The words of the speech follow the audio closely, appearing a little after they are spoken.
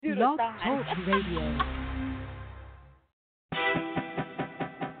Blog Talk Radio.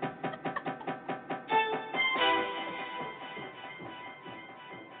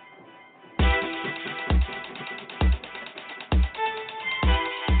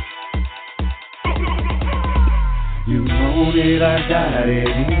 You know that I got it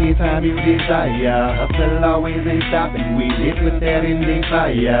anytime you desire. Hustle always ain't stopping. We live with that in the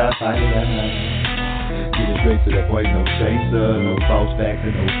fire. Get it straight to the point, no chaser, no false facts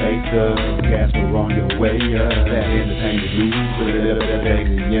and no faker. Gas we're on your way, that entertainment news,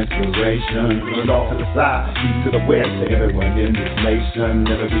 daily inspiration. Put it off to the side, east to the west, to everyone in this nation.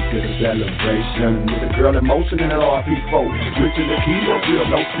 Never be to the celebration. With a girl in motion and an RP4. Switching the keyboard, we are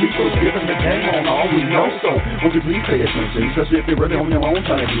no sleepers. Giving the game on all we know, so won't you please pay attention? Especially if you're really on your own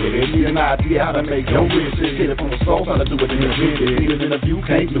trying to get it. Need an idea how to make your riches. Get it from the soul, trying to do it in your head. Need an interview,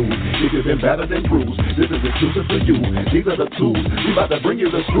 can't lose. If you've been better than bruised, this is exclusive for you. These are the tools. We about to bring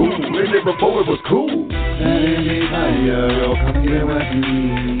you the school. When it before it was cool. That is desire, oh, come get what you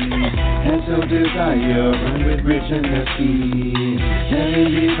need. That's your desire, run with rich and the speed. That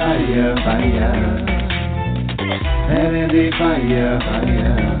is desire, fire. That is the fire,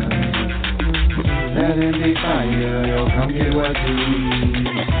 fire. That is the fire, oh, come get what you need.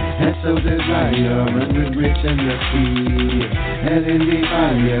 That's your desire, run with rich and the speed. That is the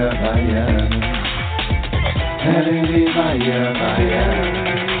fire, fire. Having the fire, fire.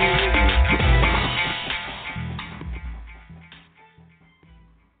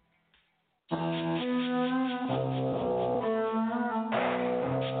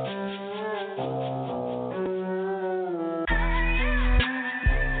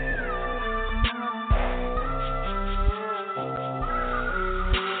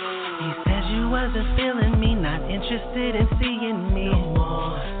 You said you wasn't feeling me, not interested in seeing me no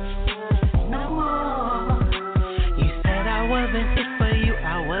more. I wasn't fit for you,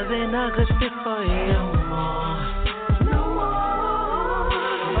 I wasn't a good fit for you no more.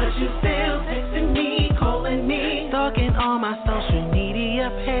 But you still texting me, calling me, stalking all my social media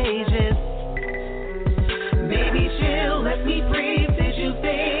pages. Baby chill, let me breathe, did you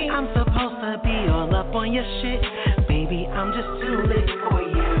think I'm supposed to be all up on your shit? Baby, I'm just too late for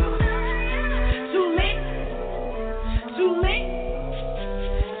you. Too late, too late,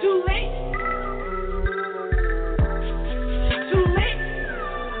 too late.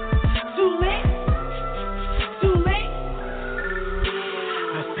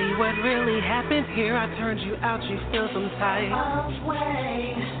 What really happened here? I turned you out, you feel some type of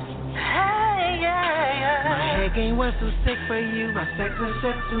way. Hey, yeah. My head game was too sick for you, my sex was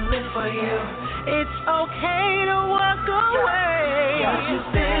set too lit for you. It's okay to walk away. But you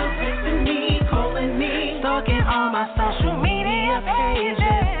still texting me, calling me, stalking all my social media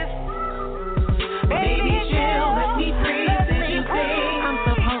pages. Baby, chill, let me breathe. Did you think I'm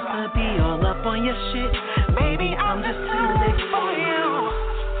supposed to be all up on your shit? Baby, I'm just too late for you.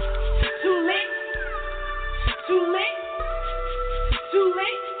 Too late, too late, too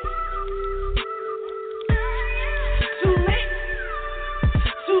late, too late,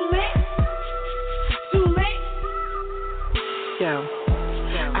 too late, too late. Yo,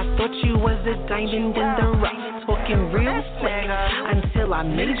 I thought you was a diamond in the rough, talking real slick until I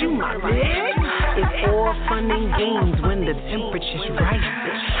made you my bitch. It's all fun and games when the temperature's right.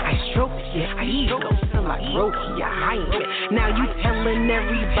 I stroked your ego till I broke your hymen. Now you telling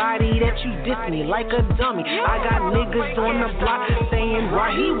everybody that you diss me like a dummy. I got niggas on the block saying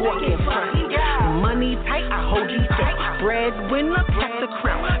why he walking funny. Money tight, I hold you down. Breadwinner, pass the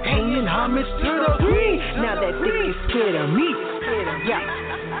crown. Paying homage to the queen. Now that dick is scared of me. Yeah.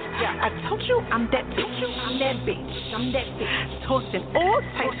 I told you I'm that bitch, I'm that bitch, I'm that bitch. Tossing all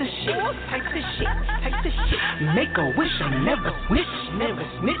types of shit, types of shit, types of shit. Make a wish, I never snitch, never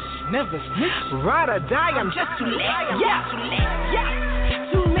snitch, never snitch. Ride or die, I'm just too late, yeah, too late, yeah,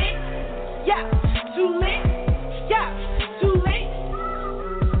 too late, yeah, too late,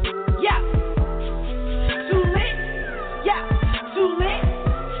 yeah, too late, yeah, too late,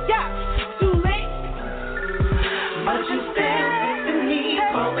 yeah, too late. But you still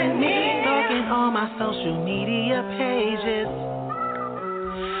calling me, stalking all my social media pages.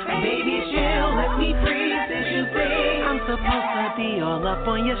 Baby, chill, let me breathe. Did you think I'm supposed to be all up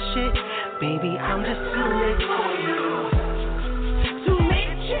on your shit? Baby, I'm just too late for you. Too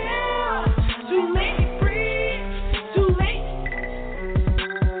late, chill. Too late, breathe. Too late.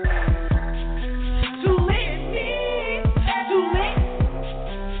 Too late, me. Too late.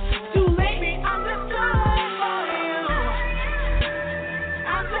 Too late, me. I'm just too late for you.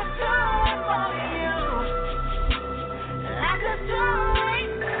 I'm just too late for you. I'm just too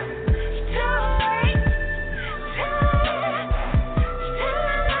late. Too late. Too late. Too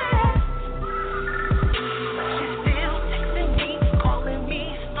late.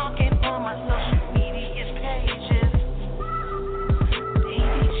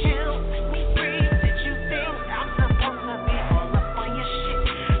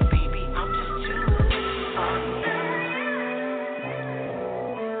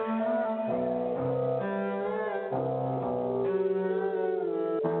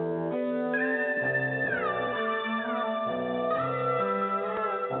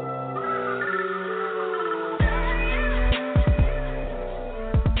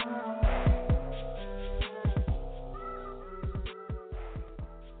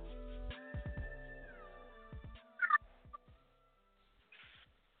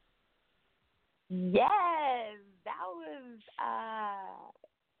 Yes, that was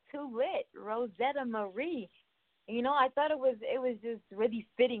Too Lit, Rosetta Marie. I thought it was just really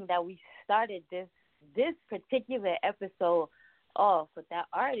fitting that we started this particular episode off with that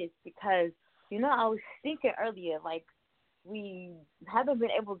artist because I was thinking earlier like we haven't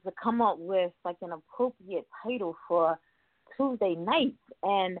been able to come up with like an appropriate title for Tuesday nights,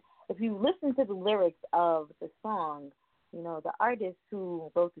 and if you listen to the lyrics of the song, the artist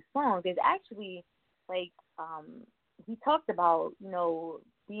who wrote the song is actually like he talked about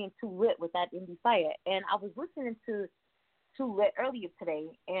being too lit with that indie fire, and I was listening to Too Lit earlier today,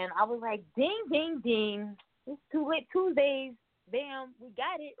 and I was like, ding, ding, ding, it's Too Lit Tuesdays, bam, we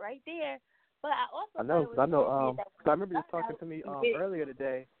got it right there. But I also I know, thought it was appropriate cause I remember you talking to me earlier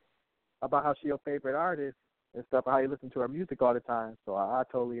today about how she's your favorite artist and stuff, how you listen to her music all the time. So I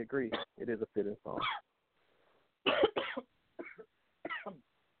totally agree. It is a fitting song.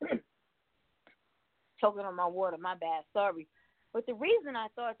 Choking on my water, my bad, sorry. But the reason I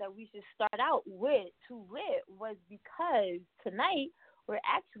thought that we should start out with Too Lit was because tonight we're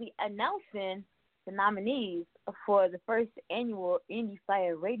actually announcing the nominees for the first annual Indie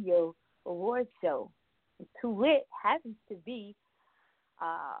Fire Radio Awards show. And Too Lit happens to be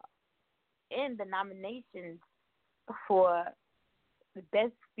in the nominations for the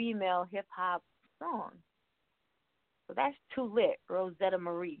Best Female Hip Hop Song. So that's Too Lit, Rosetta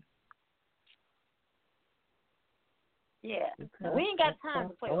Marie. Yeah. Now, we ain't got time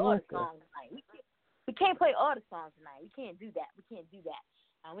to play all the songs tonight. We can't play all the songs tonight. We can't do that. We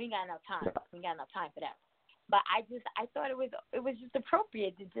ain't got enough time. We ain't got enough time for that. But I thought it was just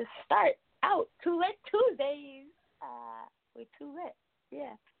appropriate to just start out Too Lit Tuesdays with Too Lit.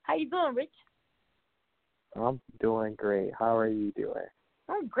 Yeah. How you doing, Rich? I'm doing great. How are you doing?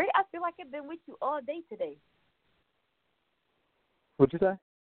 I'm great. I feel like I've been with you all day today. What'd you say?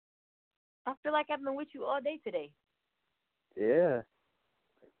 I feel like I've been with you all day today. Yeah.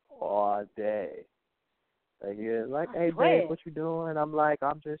 All day. Like, hey, babe, what you doing? I'm like,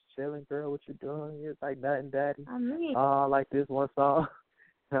 I'm just chilling, girl. What you doing? It's like nothing, daddy. I mean, like this one song.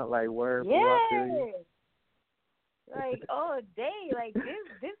 Like, word, yeah. I feel you. Like, all day. Like,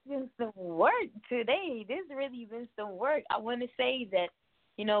 this been some work today. This really been some work. I want to say that,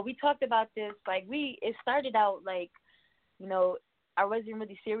 we talked about this. Like, it started out like, I wasn't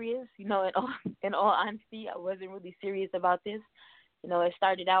really serious. In all honesty, I wasn't really serious about this. It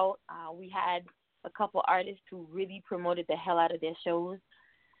started out, we had a couple artists who really promoted the hell out of their shows.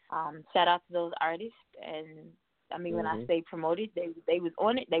 Shout out to those artists. And I mean, when I say promoted, they was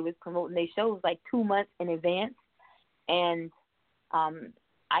on it. They was promoting their shows like 2 months in advance. And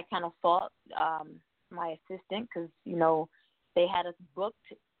I kind of fought my assistant because, they had us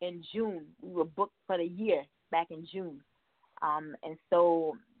booked in June. We were booked for the year back in June. And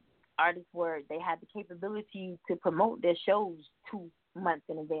so artists they had the capability to promote their shows 2 months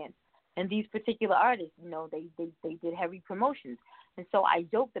in advance. And these particular artists, they did heavy promotions. And so I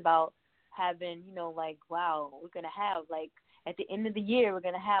joked about having, like, wow, we're going to have, like, at the end of the year, we're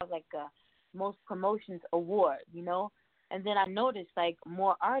going to have, like, a most promotions award, And then I noticed, like,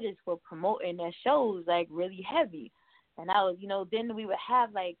 more artists were promoting their shows, like, really heavy. And I was, then we would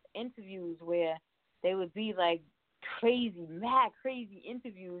have, like, interviews where they would be, like, mad crazy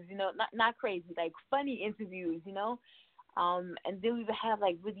interviews, not crazy, like, funny interviews, and then we would have,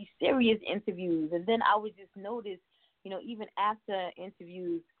 like, really serious interviews. And then I would just notice, even after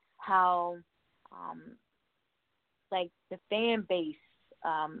interviews, how, like, the fan base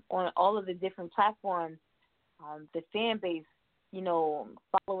on all of the different platforms, the fan base,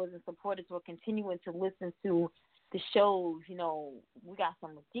 followers and supporters were continuing to listen to the shows. We got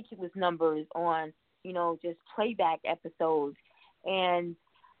some ridiculous numbers on, just playback episodes, and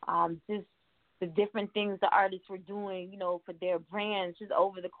just the different things the artists were doing, for their brands just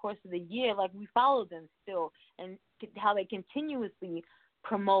over the course of the year. Like, we follow them still, and how they continuously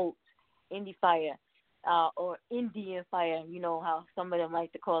promote Indie Fire, or Indian Fire, how some of them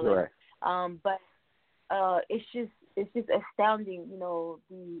like to call it. Right. But it's just astounding,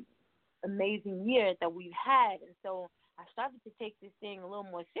 the amazing year that we've had. And so I started to take this thing a little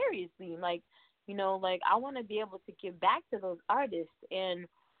more seriously. Like, I want to be able to give back to those artists. And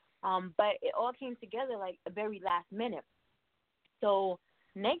but it all came together like a very last minute. So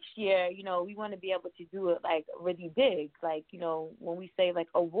next year, we want to be able to do it like really big. Like, when we say like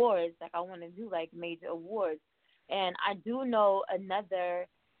awards, like I want to do like major awards. And I do know another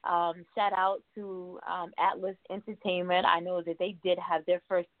shout out to Atlas Entertainment. I know that they did have their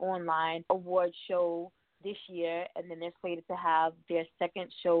first online award show this year, and then they're slated to have their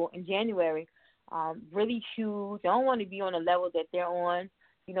second show in January. Really huge. I don't want to be on the level that they're on,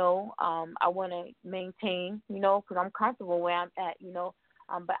 I want to maintain, because I'm comfortable where I'm at,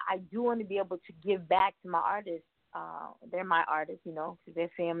 but I do want to be able to give back to my artists. They're my artists, because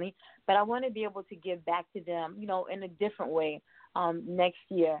they're family, but I want to be able to give back to them, in a different way next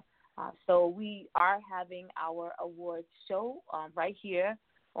year. So we are having our awards show right here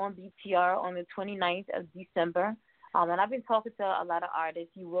on BTR on the 29th of December. And I've been talking to a lot of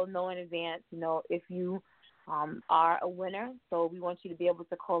artists. You will know in advance, if you are a winner. So we want you to be able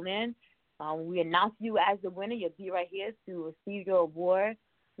to call in. We announce you as the winner. You'll be right here to receive your award.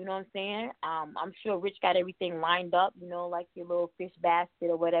 You know what I'm saying? I'm sure Rich got everything lined up, like your little fish basket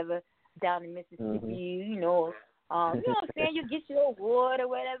or whatever down in Mississippi, you know what I'm saying? You get your award or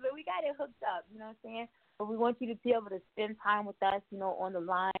whatever. We got it hooked up, you know what I'm saying? But we want you to be able to spend time with us, on the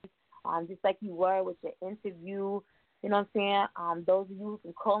line, just like you were with your interview. You know what I'm saying? Those of you who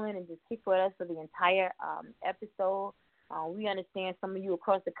can call in and just kick with us for the entire episode. We understand some of you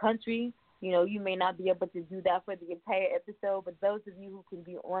across the country, you may not be able to do that for the entire episode, but those of you who can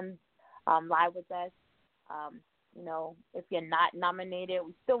be on live with us, if you're not nominated,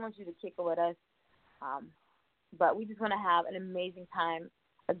 we still want you to kick it with us. But we just want to have an amazing time.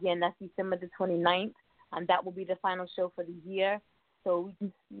 Again, that's December the 29th. That will be the final show for the year. So we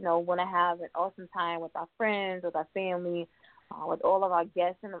just, want to have an awesome time with our friends, with our family, with all of our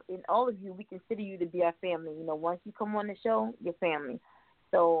guests. And all of you, we consider you to be our family. Once you come on the show, you're family.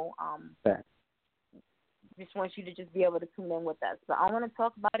 So just want you to just be able to tune in with us. But I want to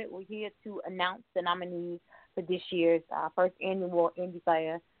talk about it. We're here to announce the nominees for this year's first annual Indie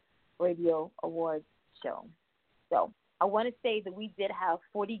Fire Radio Awards show. So I want to say that we did have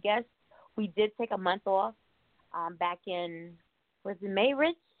 40 guests. We did take a month off back in, was it May,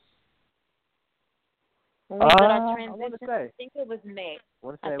 Rich? When we did our transition, I think it was May.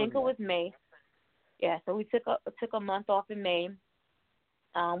 I think it was May. Yeah, so we took a month off in May.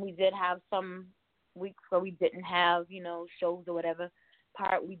 We did have some weeks where we didn't have, shows or whatever.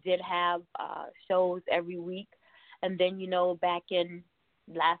 We did have shows every week. And then, back in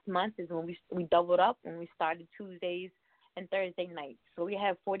last month is when we doubled up when we started Tuesdays and Thursday nights. So we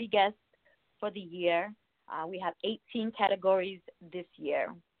have 40 guests for the year. We have 18 categories this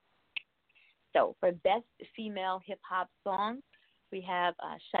year. So for Best Female Hip Hop Song, we have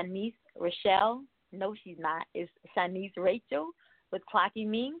Shanice Rochelle. No, she's not. It's Shanice Rachel with Clocking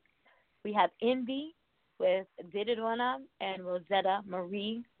Me. We have Envy with Did It Wanna and Rosetta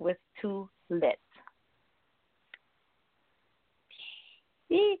Marie with Too Lit.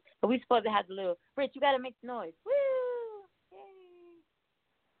 See? But we're supposed to have the little, Rich, you got to make the noise. Woo!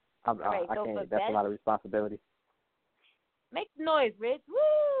 I can't. That's a lot of responsibility. Make the noise, Rich.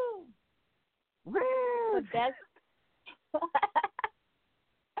 Woo! Woo!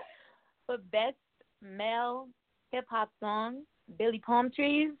 For best male hip hop song, Billy Palm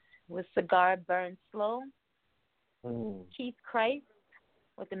Trees with Cigar Burn Slow. Keith Christ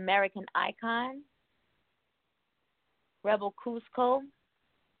with American Icon. Rebel Cusco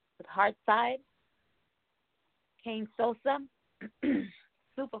with Heartside. Kane Sosa,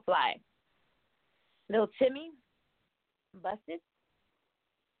 Superfly. Lil Timmy, Busted.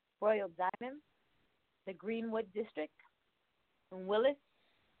 Royal Diamond, The Greenwood District, and Willis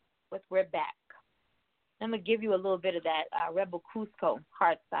with We're Back. I'm going to give you a little bit of that Rebel Cusco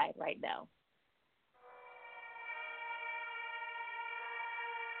Heartside right now.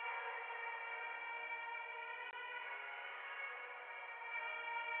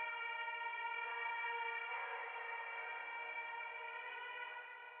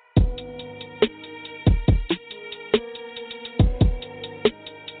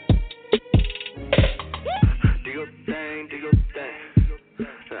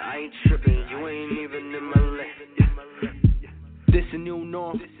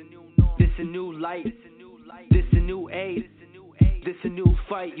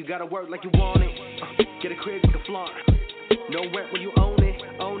 You gotta work like you want it. Get a crib you can flaunt. No rent when you own it.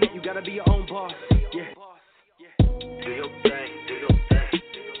 Own it. You gotta be your own boss. Yeah. Do your thing. Do your thing.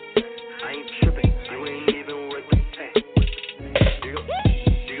 I ain't tripping. You ain't even worth the pay. Do your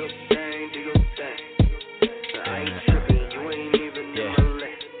thing. Do your thing. I ain't tripping. You ain't even in my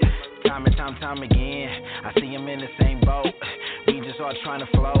list. Time and time again, I see him in the same boat. We just all trying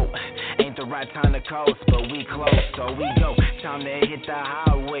to float. Ain't the right time to coast, but we close, so we go. Time to hit the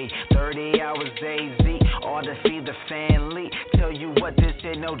highway, 30 hours AZ, all to feed the family. Tell you what, this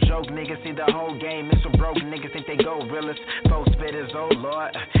shit no joke, niggas see the whole game. It's so broke, niggas think they go realest. Folk spitters, oh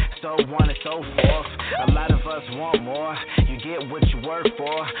lord, so on and so forth. A lot of us want more, you get what you work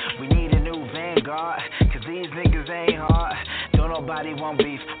for. We need a new vanguard, cause these niggas ain't hard. Don't nobody want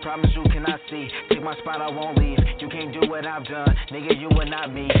beef, promise you cannot see. Take my spot, I won't leave. You can't do what I've done, nigga, you are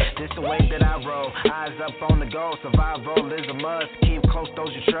not me. This the way that I roll, eyes up on the goal. Survival is a must, keep close those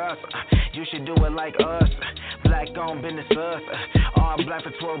you trust. You should do it like us, black on business us. All black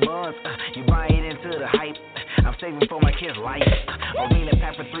for 12 months, you buy it into the hype. I'm saving for my kids' life, arena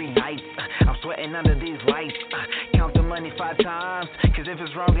pack for 3 nights. I'm sweating under these lights, count the money 5 times, cause if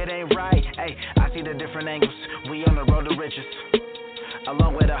it's wrong it ain't right. Hey, I see the different angles, we on the road to riches,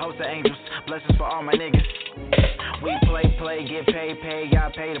 along with a host of angels, blessings for all my niggas. We play, get paid,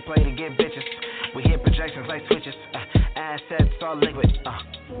 y'all pay to play to get bitches. We hit projections like switches, assets all liquid.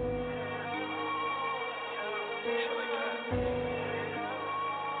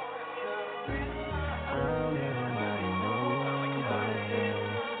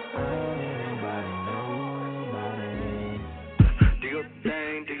 Do your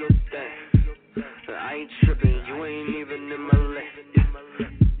thing. I ain't tripping, you ain't even in my lane.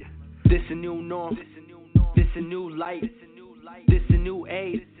 This a new norm, this a new light, this a new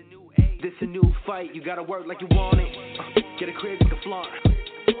age, this a new fight. You gotta work like you want it, get a crib you can flaunt.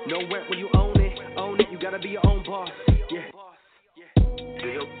 No rent when you own it, you gotta be your own boss. Yeah. Do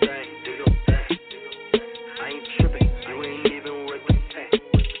your thing, do your thing. I ain't tripping, you ain't even worth the pay.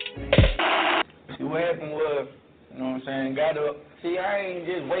 See what happened was, you know what I'm saying, got up. See, I ain't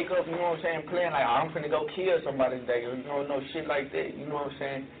just wake up, you know what I'm saying, playing like, I'm finna go kill somebody today, you know, no shit like that, you know what I'm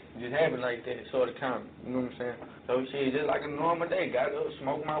saying? It just happened like that, sort of time, you know what I'm saying? So shit, just like a normal day, got up,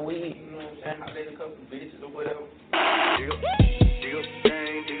 smoke my weed, you know what I'm saying, I did a couple bitches or whatever. Do your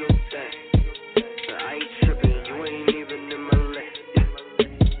thing, do your thing. I ain't tripping, you ain't even in my lane.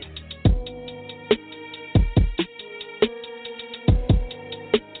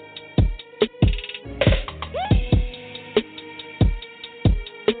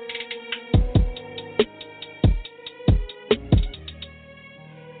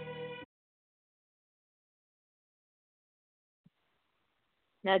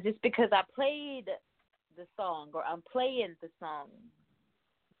 Now, just because I played the song or I'm playing the song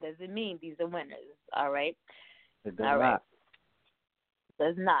doesn't mean these are winners, all right? It does all right. not.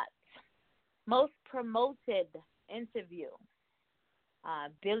 Does not. Most promoted interview,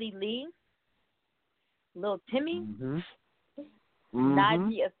 Billy Lee, Lil Timmy,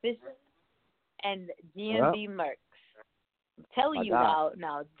 Najee Official, and GMB Mercs. I'm telling you now,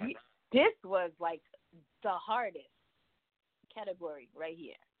 this was like the hardest category right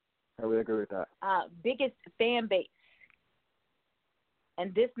here. I would agree with that. Biggest fan base.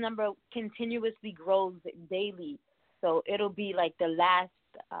 And this number continuously grows daily. So it'll be like the last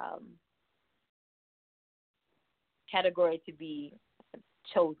category to be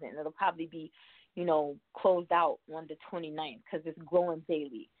chosen. It'll probably be, closed out on the 29th because it's growing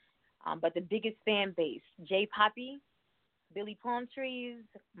daily. But the biggest fan base, J Poppy, Billy Palm Trees,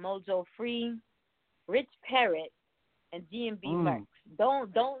 Mojo Free, Rich Parrott, and GMB Mercs.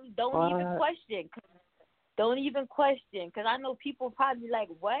 Don't even question. Don't even question, because I know people probably like,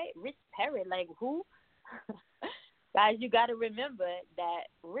 what? Rich Parrott, like who? Guys, you got to remember that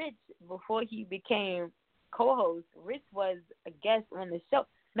Rich, before he became co-host, Rich was a guest on the show.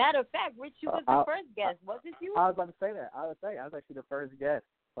 Matter of fact, Rich, you was the first guest, wasn't you? I was about to say that. I was actually the first guest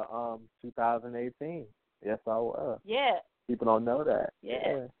for 2018. Yes, I was. Yeah. People don't know that.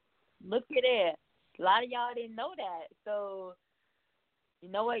 Yeah. Look at it. A lot of y'all didn't know that. So, you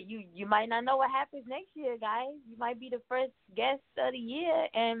know what? You might not know what happens next year, guys. You might be the first guest of the year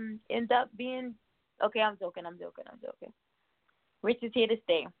and end up being... Okay, I'm joking. Rich is here to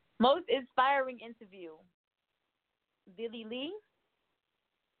stay. Most inspiring interview. Billy Lee,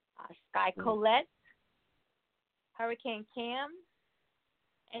 Sky Colette, Hurricane Cam,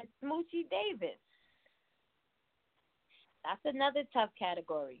 and Smoochie Davis. That's another tough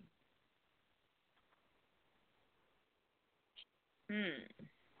category.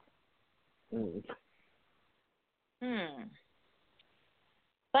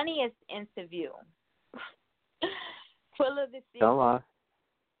 Funniest interview. Quilla the City. Come on.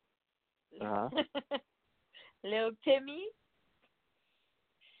 Lil Timmy,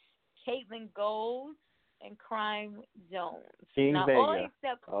 Caitlin Gold, and Crime Jones. King now, Vega. all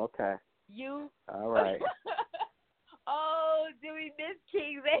except okay. You. All right. Oh, do we miss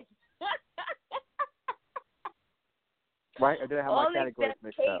King Vega? Right? Or did I have all my categories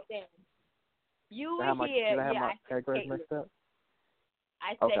mixed up? You did I have my, here. did I have my I categories Caitlin. mixed up?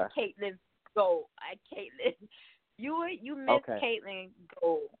 I said Caitlin Gold. Caitlin. You missed Caitlin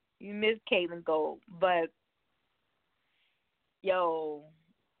Gold. You missed Caitlin Gold. But, no,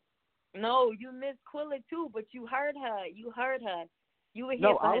 you missed Quilla too, but you heard her. You were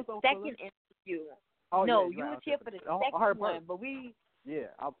here for her second interview. Oh, no, yeah, you was Ground here Zero. for the I second heard one, first. but we. Yeah,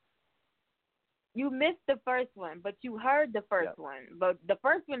 You missed the first one, but you heard the first Yep. one. But the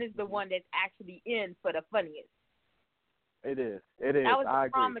first one is the Mhm. one that's actually in for the funniest. it is. It is. That was I the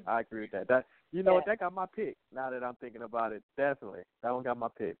agree. prom I agree with that. That you know what? Yeah. That got my pick. Now that I'm thinking about it, definitely that one got my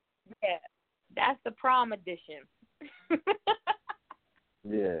pick. Yeah, that's the prom edition.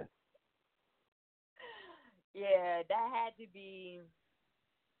 Yeah. Yeah, that had to be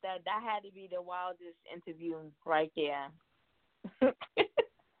the wildest interview right there.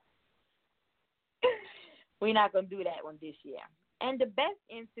 We're not gonna do that one this year. And the best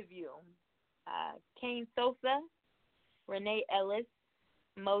interview, Kane Sosa, Renee Ellis,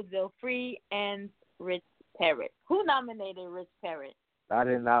 Mojo Free, and Rich Parrott. Who nominated Rich Parrott? I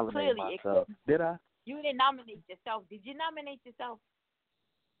didn't nominate Clearly, myself. Did I? You didn't nominate yourself. Did you nominate yourself?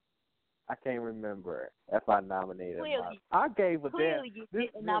 I can't remember if I nominated Clearly- myself. I gave a damn. Clearly, you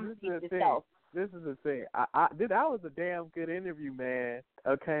didn't nominate yourself. This is the thing. That was a damn good interview, man.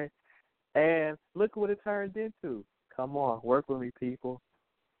 Okay, and look what it turned into. Come on, work with me, people.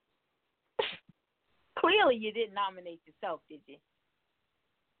 Clearly, you didn't nominate yourself, did you?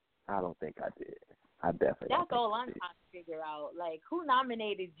 I don't think I did. I definitely. That's don't all think I I'm did. trying to figure out. Like, who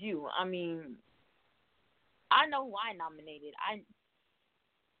nominated you? I mean, I know who I nominated.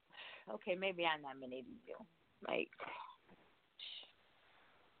 Okay, maybe I nominated you. Like,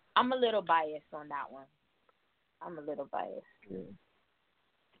 I'm a little biased on that one. I'm a little biased. Yeah.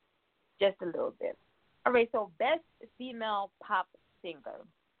 Just a little bit. All right, so best female pop singer.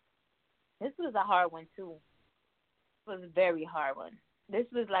 This was a hard one, too. It was a very hard one. This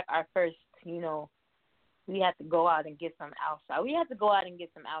was like our first, we had to go out and get some outside. We had to go out and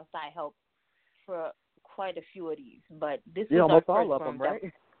get some outside help for quite a few of these. But this was almost our first all of one. them,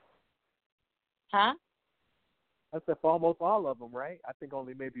 right? Huh? I said for almost all of them, right? I think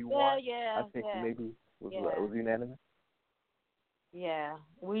only maybe one. Yeah. I think maybe was unanimous. Yeah,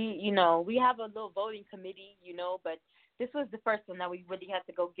 we have a little voting committee, but this was the first one that we really had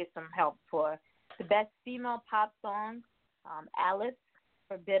to go get some help for. The best female pop song, Alice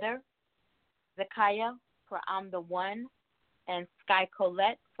for Bitter, Zakaya for I'm the One, and Sky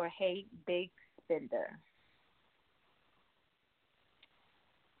Colette for Hey Big Spender.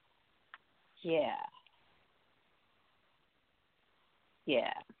 Yeah.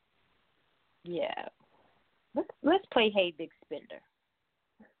 Let's play Hey Big Spender.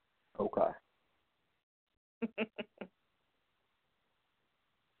 Okay.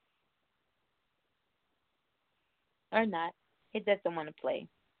 Or not. It doesn't want to play.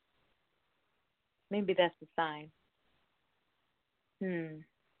 Maybe that's the sign.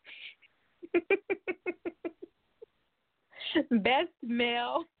 Best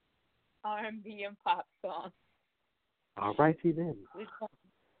male R&B and pop song. All righty then.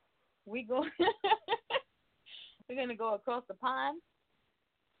 We're gonna go across the pond.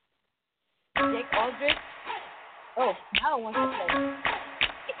 Jake Aldrich. Oh, now I want to play.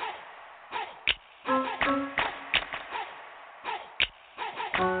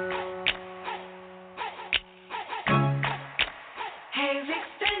 Hey, Big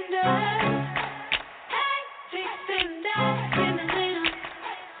Spender. Hey, Big Spender. Spend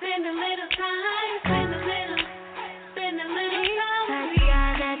a little time. Spend a little time. Like the guy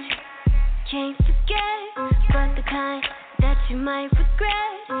that you can't forget, but the kind that you might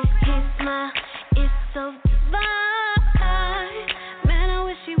regret. His smile is so divine. Man, I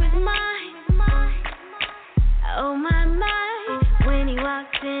wish he was mine. Oh my, when he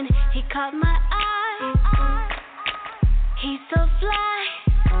walked in, he caught my eye. He's so fly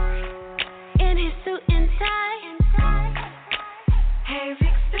in his suit and tie. Hey,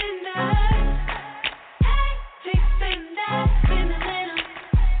 Big Spender. Hey, Big Spender. Spend a little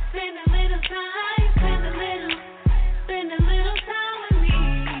time. Spend a little time with me.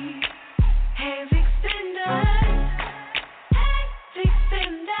 Hey, Big Spender. Hey, Big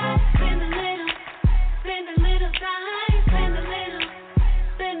Spender. Spend a little time. Spend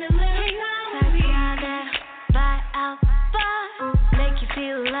a little time with me. Fly out far, make you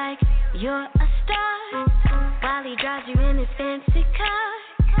feel like you're a star. While he drives you in his fancy car,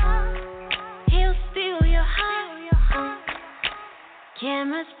 he'll steal your heart.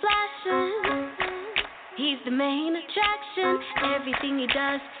 Cameras flashing, he's the main attraction. Everything he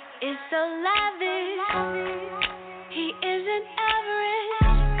does is so lavish. He isn't average.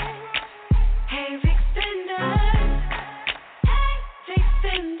 Hey, Big Spender. Hey, Big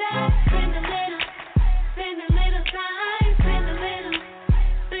Spender. Spend a little time.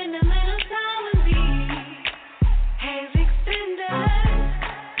 Spend a little time with me. Hey, Big Spender.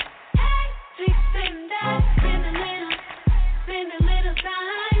 Hey, Big Spender. Spend a little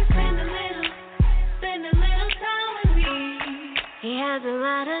time. Spend a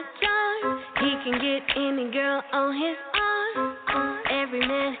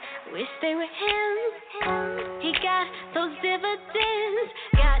man, wish they were him. He got those dividends,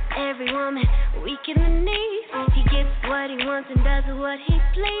 got every woman weak in the knees. He gets what he wants and does what he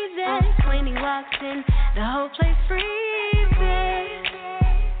pleases. When he walks in, the whole place freezes.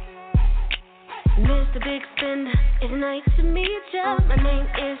 Mr. Big Spender, it's nice to meet ya. My name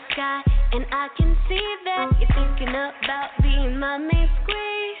is Sky, and I can see that you're thinking about being my main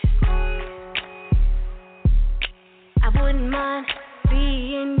squeeze. I wouldn't mind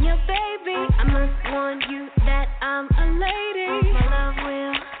being your baby. I must warn you that I'm a lady. My love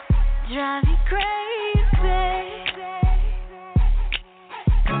will drive you crazy.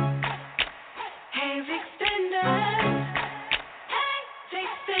 Hey, Big Spender. Hey, Big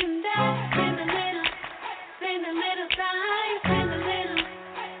Spender. Spend a little time, spend a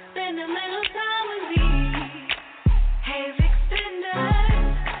little time with me. Hey, Big Spender.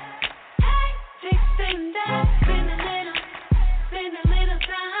 Hey, Big Spender. Spend a little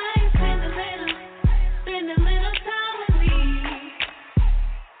time, spend a little time with me.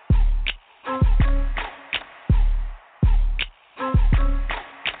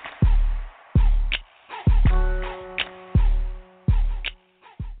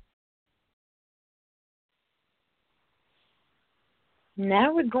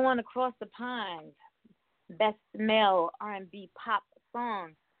 Now we're going across the pond. Best male R&B pop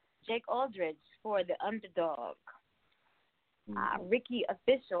song, Jake Aldridge for The Underdog. Ricky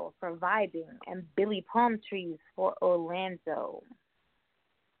Official for Vibing, and Billy Palm Trees for Orlando.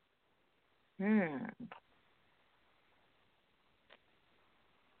 You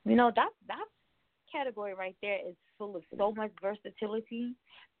know, that category right there is full of so much versatility,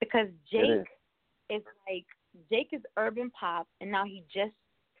 because Jake is urban pop, and now he just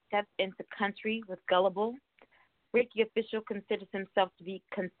stepped into country with Gullible. Ricky Official considers himself to be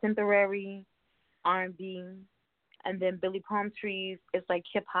contemporary R&B, and then Billy Palm Trees is like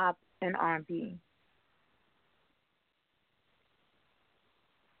hip hop and R&B.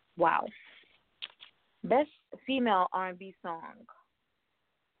 Wow. Best female R&B song: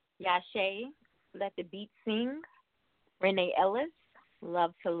 Yashay, Let the Beat Sing. Renee Ellis,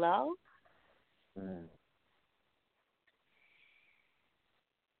 Love to Love.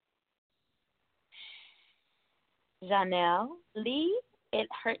 Janelle Lee, It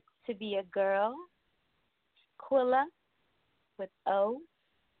Hurts to Be a Girl. Quilla with O.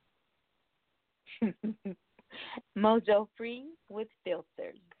 Mojo Free with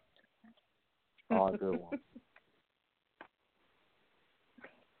Filters. All good one.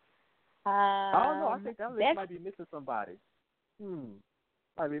 I don't know. I think that list might be missing somebody.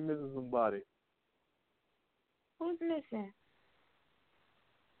 Might be missing somebody. Who's missing?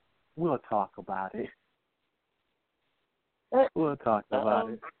 We'll talk about it. We'll talk about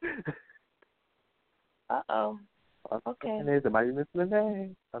it. Uh-oh. Okay. It might be missing a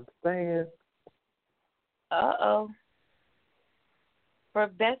name. I'm saying. Uh-oh. For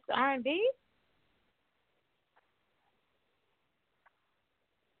best R&B?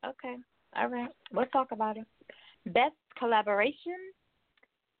 Okay. All right. We'll talk about it. Best collaboration: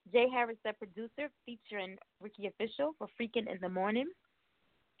 Jay Harris, the producer, featuring Ricky Official for Freakin' in the Morning.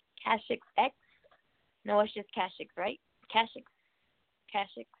 Cashix X. No, it's just Cashix, right? Cashix.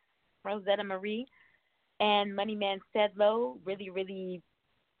 Rosetta Marie. And Moneyman Sedlow. Really, really,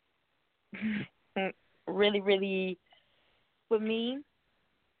 really with me.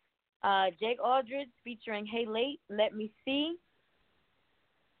 Jake Aldridge featuring Hey Late, Let Me See.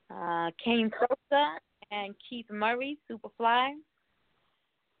 Kane Sosa and Keith Murray, Superfly.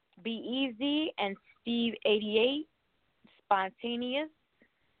 Be Easy and Steve 88, Spontaneous.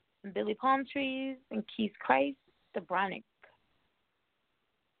 And Billy Palm Trees and Keith Christ, The Bronic.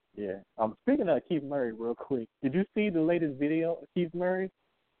 Yeah. Speaking of Keith Murray real quick, did you see the latest video of Keith Murray?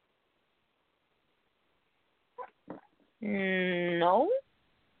 No.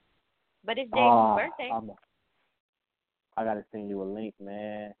 But it's Jake's birthday. I gotta send you a link,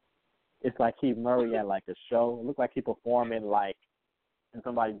 man. It's like Keith Murray at like a show. It looks like he performing like in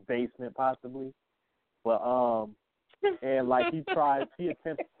somebody's basement possibly. But and like he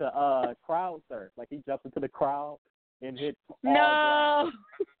attempts to crowd surf. Like he jumps into the crowd and hits No.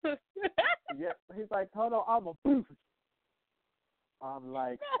 Yeah, he's like, hold on, I'm a poof. I'm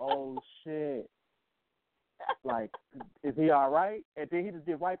like, oh shit. Like, is he all right? And then he just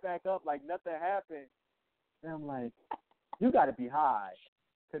get right back up like nothing happened. And I'm like, you got to be high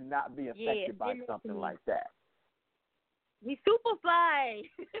to not be affected by something like that. He's Superfly.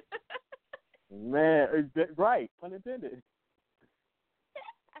 Man, right, pun intended.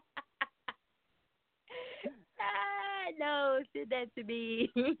 No, send that to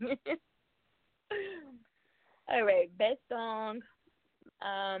me. All right, best song.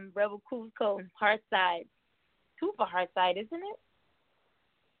 Rebel Cusco, Heartside. Two for Heartside, isn't it?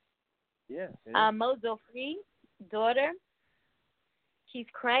 Yeah. Mozo Free, Daughter.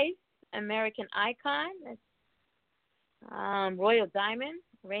 Keith Christ, American Icon. Royal Diamond,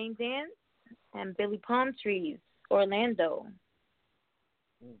 Rain Dance. And Billy Palm Trees, Orlando.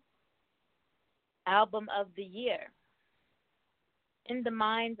 Album of the Year. In the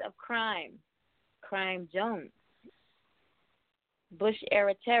Minds of Crime, Crime Jones. Bush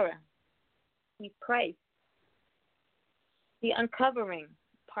Era Terror, Keith Price. The Uncovering,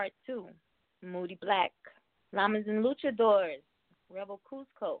 Part 2, Moody Black. Llamas and Luchadors, Rebel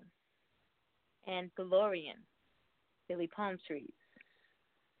Cusco. And DeLorean, Billy Palm Trees.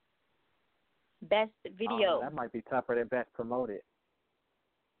 Best Video. That might be tougher than Best Promoted.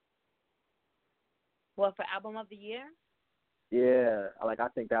 What, for Album of the Year? Yeah, I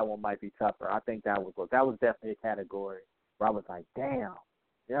think that one might be tougher. I think that was definitely a category where I was like, damn,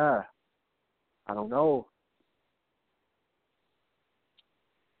 yeah, I don't know.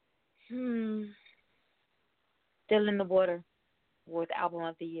 Still in the Water was Album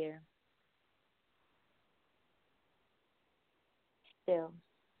of the Year. Still.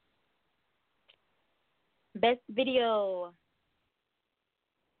 Best Video.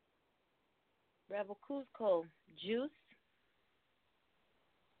 Rebel Cusco, Juice.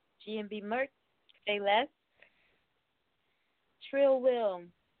 G&B Merc, Say Less. Trill Will,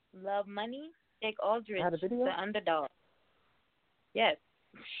 Love Money. Jake Aldridge, The Underdog. Yes.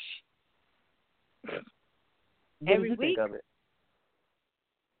 What Every did you week. think of it?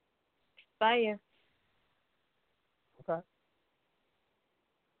 Fire. Okay.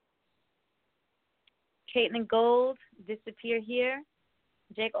 Caitlin Gold, Disappear Here.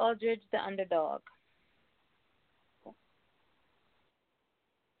 Jake Aldridge, The Underdog.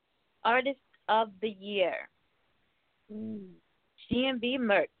 Artist of the Year. G&B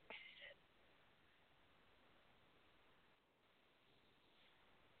Merc.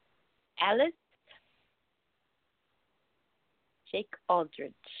 Alice. Jake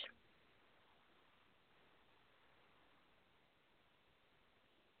Aldridge.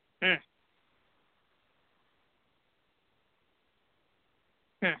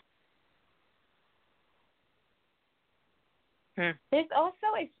 There's also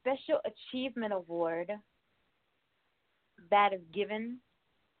a Special Achievement Award that is given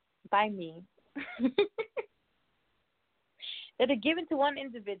by me. That are given to one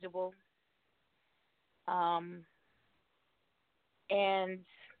individual. And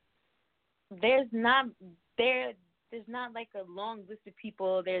there's not like a long list of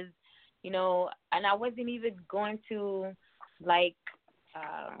people. There's, and I wasn't even going to like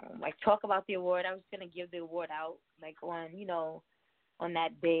talk about the award. I was going to give the award out on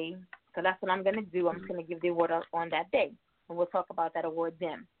that day. So that's what I'm going to do. I'm just going to give the award out on that day. And we'll talk about that award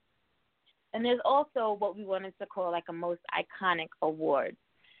then. And there's also what we wanted to call like a most iconic award.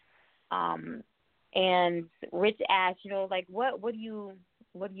 And Rich asked, what do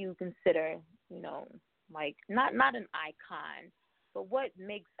you consider, like not an icon, but what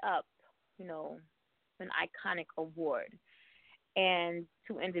makes up, an iconic award? And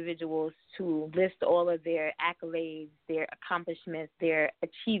two individuals to list all of their accolades, their accomplishments, their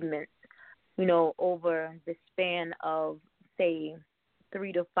achievements, over the span of, say,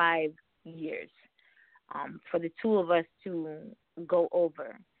 3 to 5 years, for the two of us to go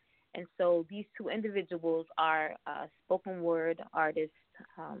over. And so these two individuals are spoken word artist.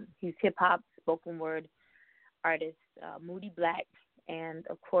 He's hip-hop spoken word artist, Moody Black, and,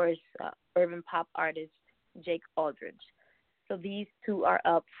 of course, urban pop artist, Jake Aldridge. So these two are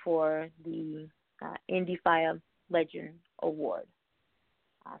up for the Indie Fire Legend Award.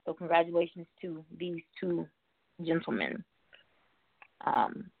 So congratulations to these two gentlemen.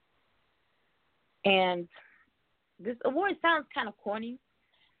 And this award sounds kind of corny.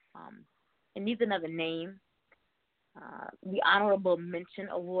 It needs another name. The Honorable Mention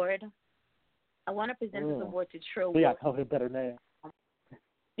Award. I want to present this award to Trill. We got to come up with a better name.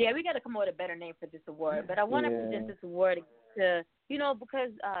 Yeah, we got to come up with a better name for this award. But I want to present this award to,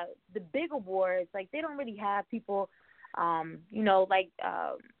 because the big awards, like, they don't really have people, like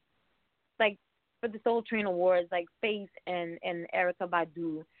for the Soul Train Awards, like Faith and Erykah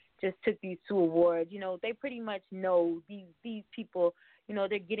Badu just took these two awards. They pretty much know these people,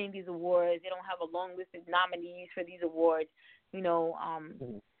 they're getting these awards. They don't have a long list of nominees for these awards,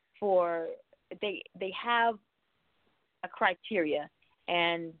 for they have a criteria,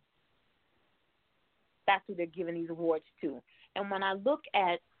 and that's who they're giving these awards to. And when I look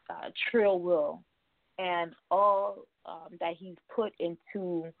at Trill Will and all that he's put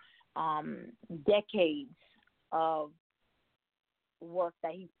into decades of work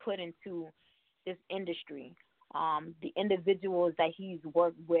that he's put into this industry, the individuals that he's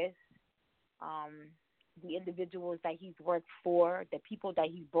worked with, the individuals that he's worked for, the people that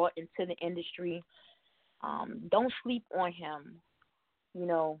he's brought into the industry. Don't sleep on him, you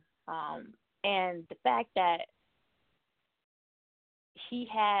know. And the fact that he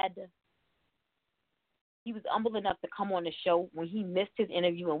was humble enough to come on the show when he missed his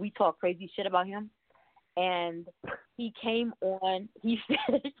interview and we talked crazy shit about him. And he came on, he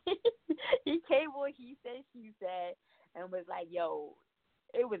said, he said, she said, and was like, yo,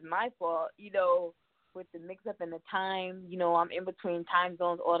 it was my fault, you know, with the mix-up in the time. You know, I'm in between time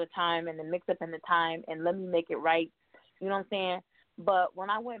zones all the time and the mix-up in the time, and let me make it right. You know what I'm saying? But when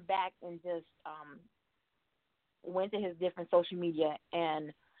I went back and just went to his different social media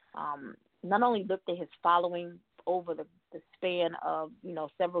and not only looked at his following over the span of, you know,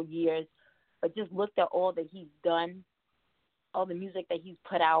 several years, but just looked at all that he's done, all the music that he's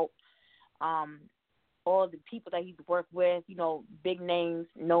put out, all the people that he's worked with, you know, big names,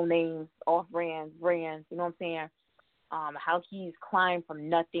 no names, off brands, you know what I'm saying? How he's climbed from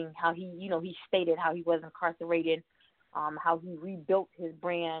nothing, how he, you know, he stated how he was incarcerated, how he rebuilt his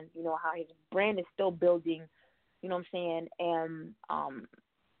brand, you know, how his brand is still building, you know what I'm saying? And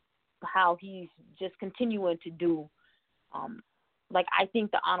how he's just continuing to do, like, I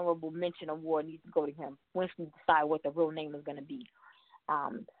think the honorable mention award needs to go to him once we decide what the real name is going to be.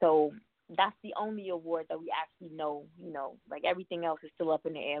 So that's the only award that we actually know, you know, like everything else is still up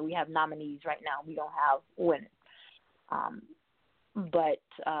in the air. We have nominees right now. We don't have winners. But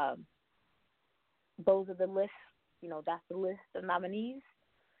those are the lists, you know, that's the list of nominees.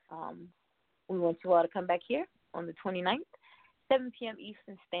 We want you all to come back here on the 29th, 7 p.m.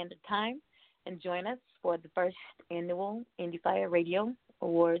 Eastern Standard Time, and join us for the first annual IndieFire Radio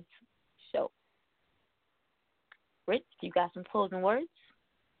Awards show. Rich, you got some closing words?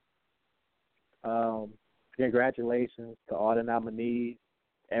 Congratulations to all the nominees.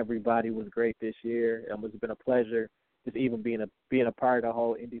 Everybody was great this year. It's been a pleasure just even being a part of the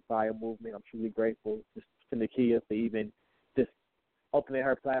whole IndieFire movement. I'm truly grateful just to Nakia for even just opening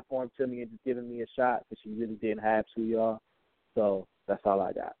her platform to me and just giving me a shot, because she really didn't have to, y'all. So that's all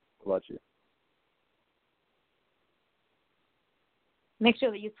I got. How about you? Make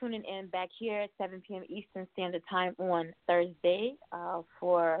sure that you're tuning in back here at 7 p.m. Eastern Standard Time on Thursday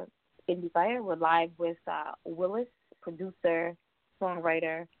for IndieFire. We're live with Willis, producer,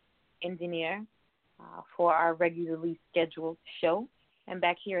 songwriter, engineer, for our regularly scheduled show. And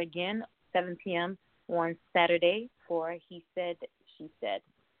back here again, 7 p.m. on Saturday for He Said, She Said.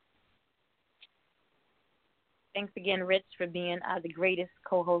 Thanks again, Rich, for being the greatest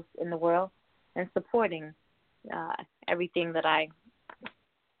co-host in the world and supporting everything that I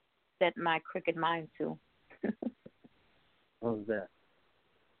set my crooked mind to. What was that?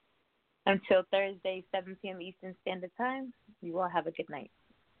 Until Thursday, 7 p.m. Eastern Standard Time, you all have a good night.